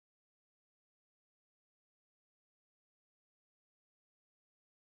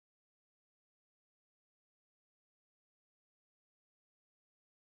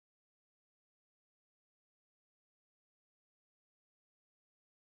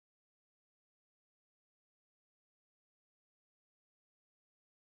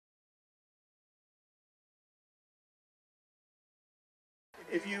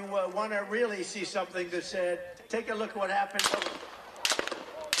if you want to really see something that's said, take a look at what happened.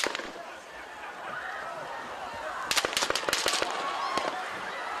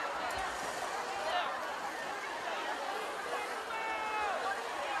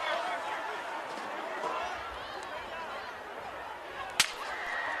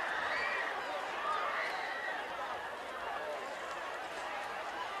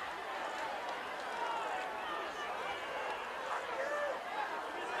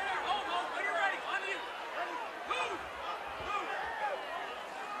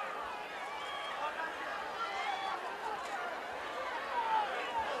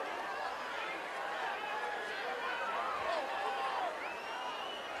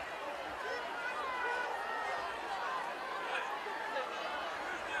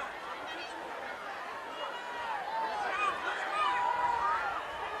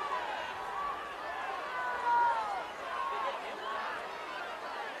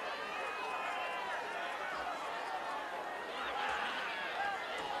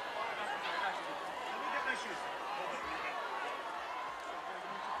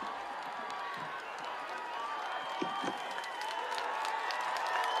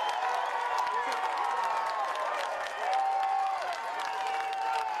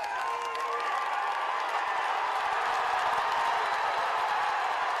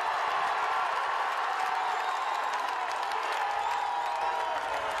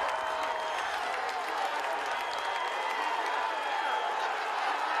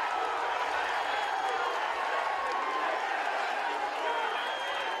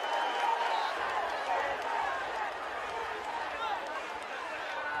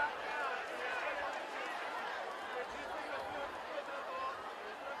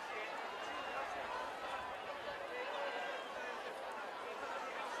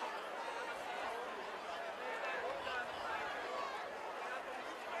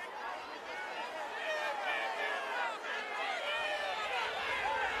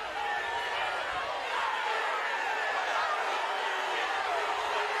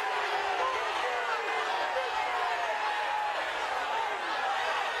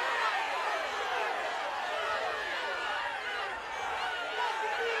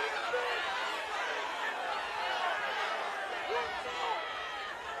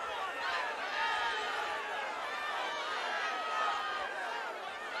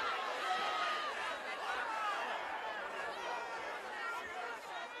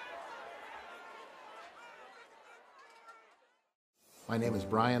 My name is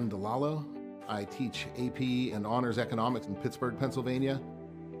Brian DeLallo. I teach AP and Honors Economics in Pittsburgh, Pennsylvania.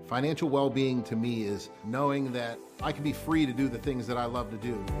 Financial well-being to me is knowing that I can be free to do the things that I love to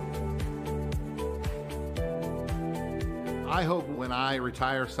do. I hope when I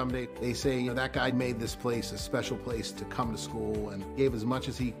retire someday, they say, you know, that guy made this place a special place to come to school and gave as much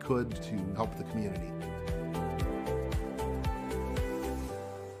as he could to help the community.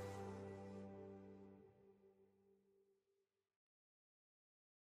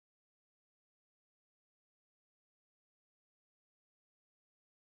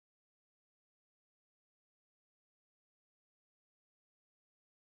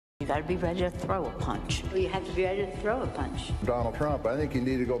 You got to be ready to throw a punch. You have to be ready to throw a punch. Donald Trump, I think you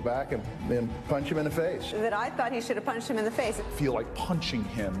need to go back and punch him in the face. That I thought he should have punched him in the face. I feel like punching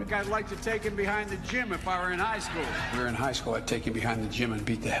him. I'd like to take him behind the gym if I were in high school. If we were in high school, I'd take him behind the gym and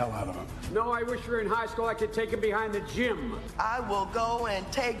beat the hell out of him. No, I wish we were in high school. I could take him behind the gym. I will go and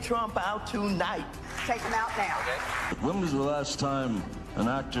take Trump out tonight. Take him out now. When was the last time an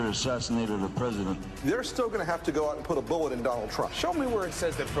actor assassinated a president? They're still going to have to go out and put a bullet in Donald Trump. Show me where it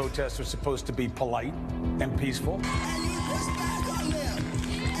says that protests are supposed to be polite and peaceful. And you push back on them,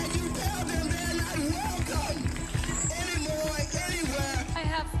 and you tell them they're not welcome anymore, anywhere. I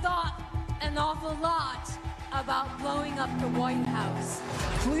have thought an awful lot about blowing up the White House.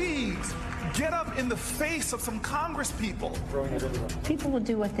 Please, get up in the face of some Congress people. People will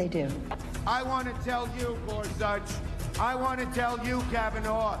do what they do. I want to tell you, Gorsuch, I want to tell you,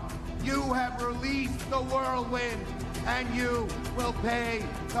 Kavanaugh, you have released the whirlwind, and you will pay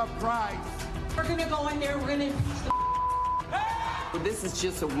the price. We're going to go in there, we're going to... Well, this is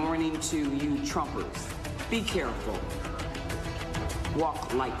just a warning to you Trumpers. Be careful.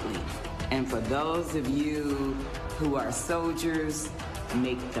 Walk lightly. And for those of you who are soldiers,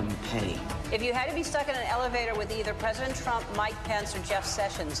 make them pay. If you had to be stuck in an elevator with either President Trump, Mike Pence, or Jeff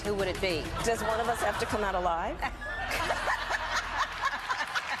Sessions, who would it be? Does one of us have to come out alive?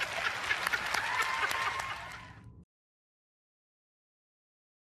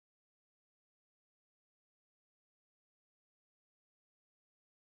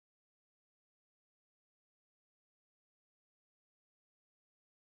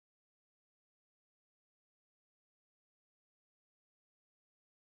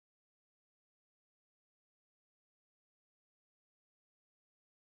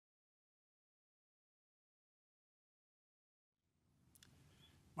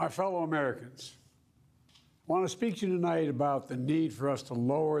 My fellow Americans, I want to speak to you tonight about the need for us to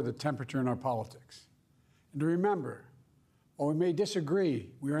lower the temperature in our politics. And to remember, while we may disagree,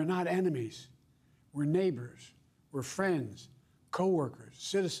 we are not enemies. We're neighbors, we're friends, co-workers,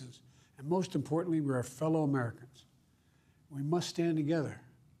 citizens, and most importantly, we're our fellow Americans. We must stand together.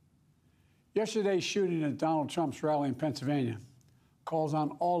 Yesterday's shooting at Donald Trump's rally in Pennsylvania calls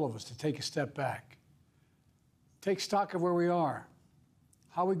on all of us to take a step back, take stock of where we are,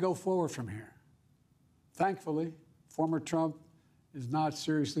 how we go forward from here. Thankfully, former Trump is not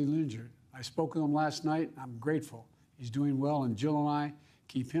seriously injured. I spoke with him last night. I'm grateful. He's doing well, and Jill and I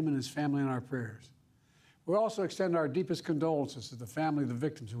keep him and his family in our prayers. We also extend our deepest condolences to the family of the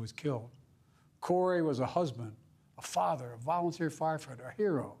victims who was killed. Corey was a husband, a father, a volunteer firefighter, a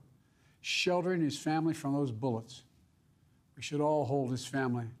hero, sheltering his family from those bullets. We should all hold his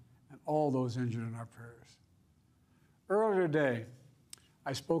family and all those injured in our prayers. Earlier today,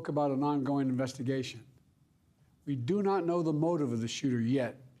 I spoke about an ongoing investigation. We do not know the motive of the shooter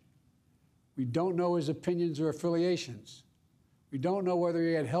yet. We don't know his opinions or affiliations. We don't know whether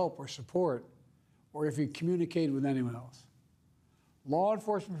he had help or support or if he communicated with anyone else. Law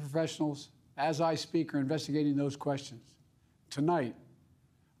enforcement professionals, as I speak, are investigating those questions. Tonight,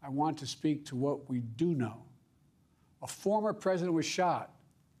 I want to speak to what we do know. A former president was shot,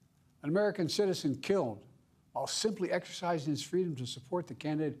 an American citizen killed, while simply exercising his freedom to support the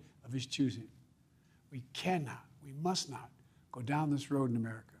candidate of his choosing. We cannot, we must not go down this road in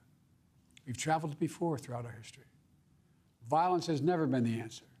America. We've traveled before throughout our history. Violence has never been the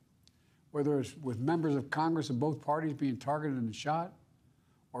answer. Whether it's with members of Congress of both parties being targeted and shot,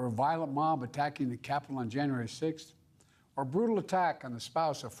 or a violent mob attacking the Capitol on January 6th, or a brutal attack on the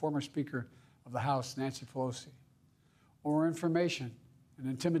spouse of former Speaker of the House, Nancy Pelosi, or information and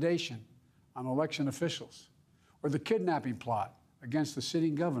intimidation on election officials, or the kidnapping plot against the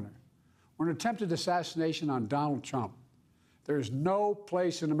sitting governor, or an attempted assassination on Donald Trump. There is no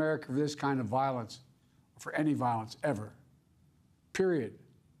place in America for this kind of violence, or for any violence ever. Period.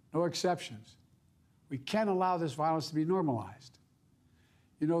 No exceptions. We can't allow this violence to be normalized.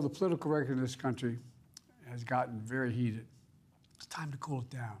 You know, the political record in this country has gotten very heated. It's time to cool it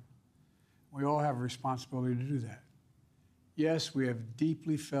down. We all have a responsibility to do that. Yes, we have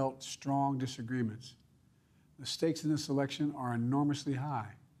deeply felt strong disagreements. The stakes in this election are enormously high.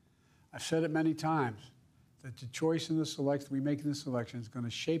 I've said it many times that the choice in this election we make in this election is going to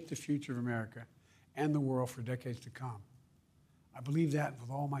shape the future of America and the world for decades to come. I believe that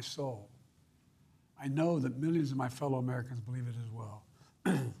with all my soul. I know that millions of my fellow Americans believe it as well.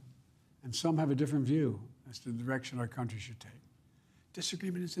 And some have a different view as to the direction our country should take.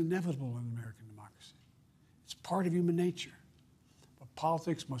 Disagreement is inevitable in American democracy. It's part of human nature. But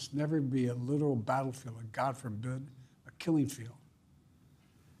politics must never be a literal battlefield, and God forbid, a killing field.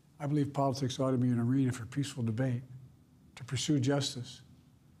 I believe politics ought to be an arena for peaceful debate, to pursue justice,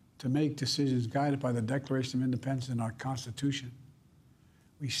 to make decisions guided by the Declaration of Independence and our Constitution.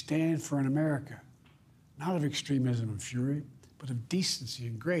 We stand for an America, not of extremism and fury, but of decency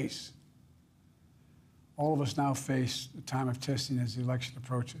and grace. All of us now face a time of testing as the election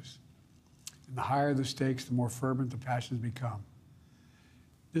approaches. And the higher the stakes, the more fervent the passions become.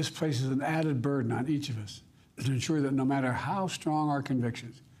 This places an added burden on each of us to ensure that no matter how strong our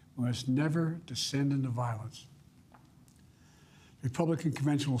convictions, we must never descend into violence. The Republican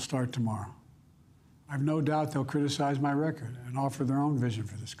convention will start tomorrow. I have no doubt they'll criticize my record and offer their own vision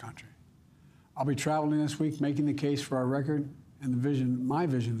for this country. I'll be traveling this week making the case for our record and the vision, my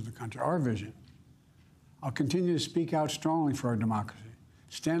vision of the country, our vision. I'll continue to speak out strongly for our democracy,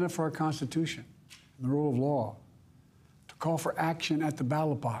 stand up for our Constitution and the rule of law, to call for action at the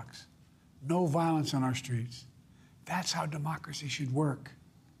ballot box, no violence on our streets. That's how democracy should work.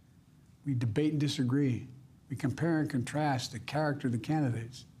 We debate and disagree. We compare and contrast the character of the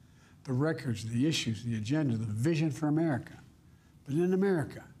candidates, the records, the issues, the agenda, the vision for America. But in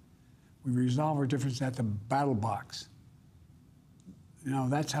America, we resolve our differences at the battle box. You know,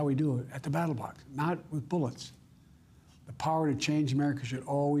 that's how we do it, at the battle box, not with bullets. The power to change America should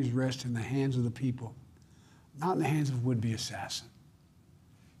always rest in the hands of the people, not in the hands of would-be assassin.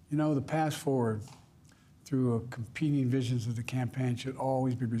 You know, the path forward through competing visions of the campaign should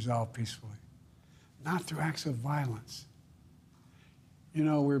always be resolved peacefully, not through acts of violence. You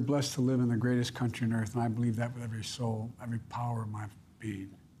know, we're blessed to live in the greatest country on earth, and I believe that with every soul, every power of my being.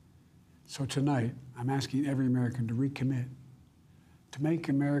 So tonight, I'm asking every American to recommit, to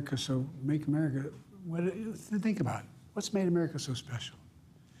think about it. What's made America so special?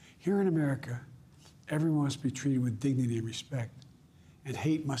 Here in America, everyone must be treated with dignity and respect, and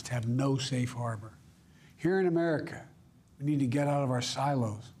hate must have no safe harbor. Here in America, We need to get out of our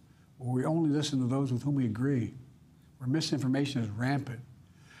silos, where we only listen to those with whom we agree, where misinformation is rampant,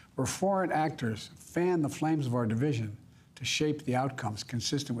 where foreign actors fan the flames of our division to shape the outcomes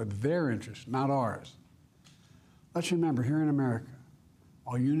consistent with their interests, not ours. Let's remember, here in America,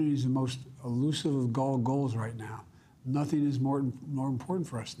 while unity is the most elusive of goals right now, nothing is more important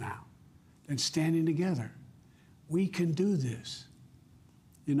for us now than standing together. We can do this.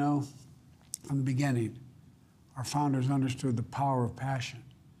 You know, from the beginning, our founders understood the power of passion.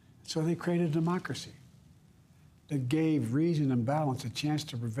 So they created a democracy that gave reason and balance a chance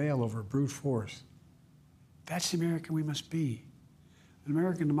to prevail over brute force. That's the American we must be. An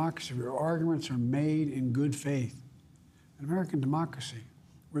American democracy where arguments are made in good faith. An American democracy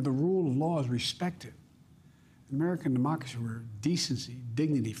where the rule of law is respected. An American democracy where decency,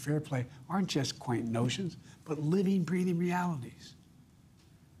 dignity, fair play aren't just quaint notions, but living, breathing realities.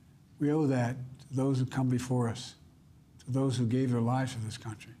 We owe that to those who come before us, to those who gave their lives for this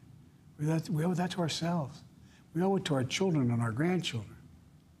country. We owe that to ourselves. We owe it to our children and our grandchildren.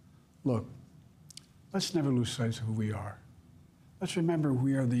 Look, let's never lose sight of who we are. Let's remember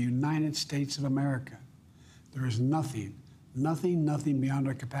we are the United States of America. There is nothing beyond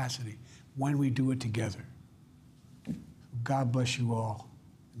our capacity when we do it together. God bless you all,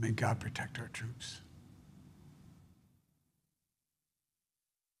 and may God protect our troops.